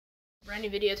brand new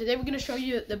video. Today we're going to show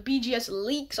you the BGS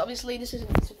leaks. Obviously this isn't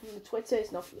from the Twitter,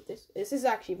 it's not from this. This is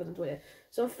actually from Twitter.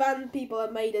 Some fan people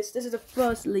have made this. This is the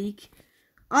first leak.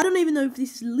 I don't even know if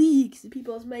this is leaks. The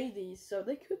people have made these, so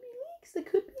they could be leaks. They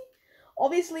could be.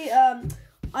 Obviously, I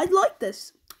like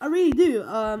this. I really do.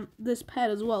 This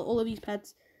pet as well. All of these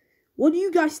pets. What do you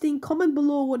guys think? Comment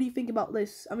below. What do you think about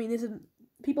this? I mean, this is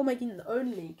people making their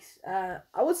own leaks. I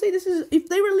would say this is, if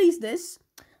they release this,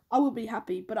 I would be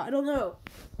happy, but I don't know.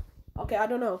 Okay, I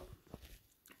don't know.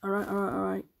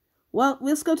 Alright. Well,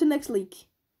 let's go to next leak.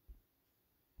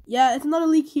 Yeah, it's not a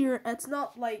leak here. It's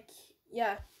not like,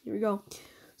 yeah, here we go.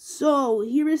 So,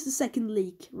 here is the second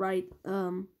leak, right?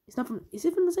 It's not from, is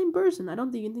it from the same person? I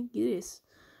don't think it is.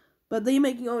 But they're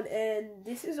making own, and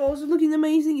this is also looking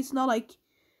amazing. It's not like,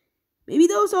 maybe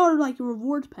those are like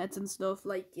reward pets and stuff,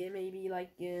 like maybe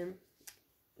like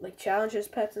challenges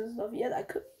pets and stuff. Yeah, that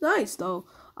could be nice though.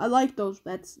 I like those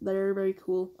pets. They're very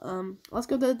cool. Let's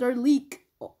go to the third leak.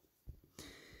 Oh.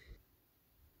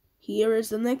 Here is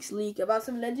the next leak about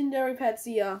some legendary pets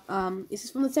here. This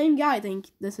is from the same guy, I think.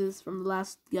 This is from the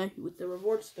last guy with the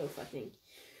reward stuff, I think.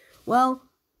 Well,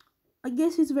 I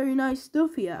guess it's very nice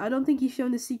stuff here. I don't think he's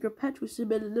shown the secret pet, which is a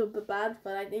little bit bad,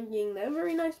 but I think they're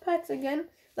very nice pets again.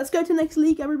 Let's go to the next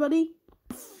leak, everybody.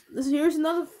 Here's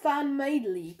another fan-made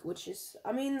leak, which is,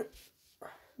 I mean,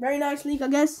 very nice leak, I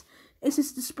guess. This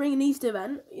is the Spring and Easter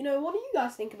event. You know, what do you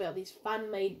guys think about these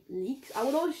fan-made leaks? I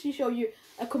will obviously show you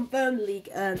a confirmed leak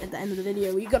at the end of the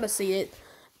video. You're gonna see it.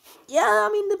 Yeah, I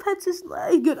mean, the pets is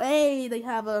like good. Hey, they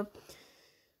have a...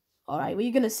 Alright, well,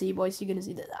 you're gonna see, boys. You're gonna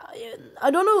see that. I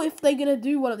don't know if they're gonna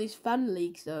do one of these fan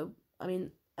leaks, though. I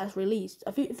mean, as released.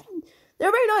 I think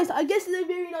they're very nice. I guess they're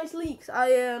very nice leaks.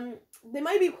 They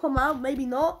maybe come out, maybe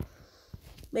not.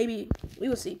 Maybe we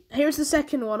will see. Here's the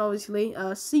second one, obviously.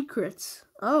 Secrets.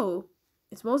 Oh,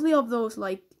 it's mostly of those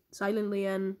like Silently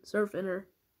and Surf Inner.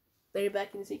 They're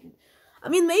back in the secret. I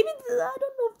mean, maybe I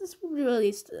don't know if this will be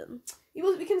released.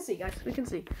 We can see, guys. We can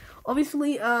see.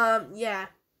 Obviously, yeah.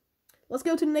 Let's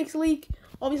go to the next leak.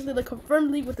 Obviously, the confirmed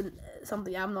leak with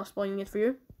something. I'm not spoiling it for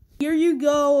you. Here you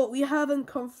go. We have a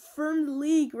confirmed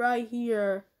leak right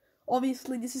here.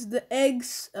 Obviously, this is the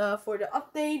eggs for the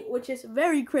update, which is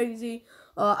very crazy.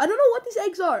 I don't know what these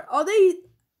eggs are. Are they?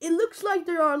 It looks like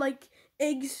there are like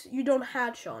eggs you don't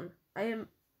hatch on. I'm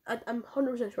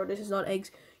 100% sure this is not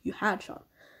eggs you hatch on.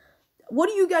 What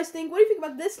do you guys think? What do you think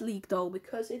about this leak though?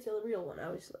 Because it's a real one,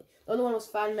 obviously. The other one was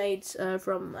fan made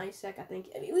from Isaac, I think.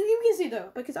 I mean, you can see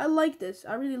though, because I like this.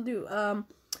 I really do.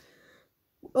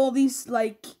 All these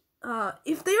like.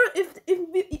 If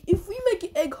we make an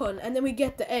egg hunt and then we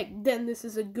get the egg, then this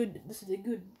is a good,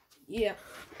 yeah.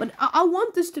 But I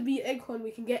want this to be egg hunt. We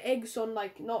can get eggs on,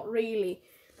 like, not really,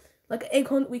 like egg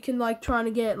hunt. We can like trying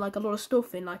to get like a lot of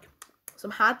stuff in, like some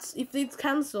hats. If it's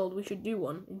cancelled, we should do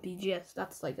one in BGS.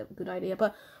 That's like a good idea.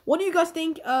 But what do you guys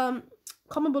think?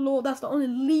 Comment below. That's the only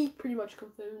leak pretty much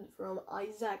confirmed from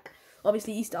Isaac.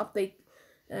 Obviously, Easter update.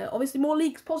 Obviously, more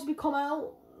leaks possibly come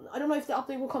out. I don't know if the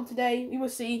update will come today. We will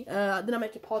see. Then I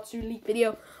make a part 2 leak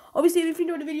video. Obviously, if you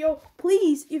enjoyed the video,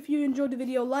 please, if you enjoyed the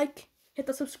video, hit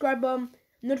the subscribe button,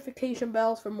 notification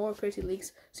bells for more crazy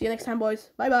leaks. See you next time, boys.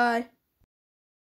 Bye-bye.